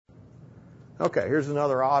Okay, here's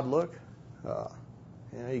another odd look.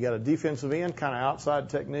 You got a defensive end, kind of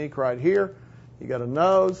outside technique right here. You got a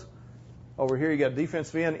nose. Over here you got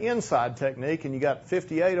defensive end, inside technique, and you got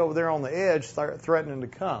 58 over there on the edge threatening to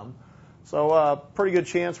come. So pretty good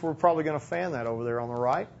chance we're probably going to fan that over there on the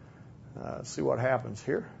right. See what happens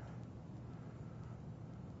here.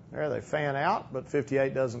 There they fan out, but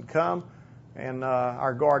 58 doesn't come, and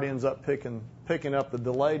our guard ends up picking up the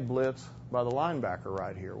delayed blitz by the linebacker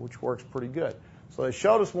right here, which works pretty good. So they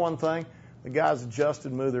showed us one thing. The guys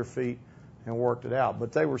adjusted, moved their feet, and worked it out.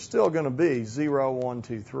 But they were still going to be 0, 1,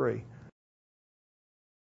 2, 3.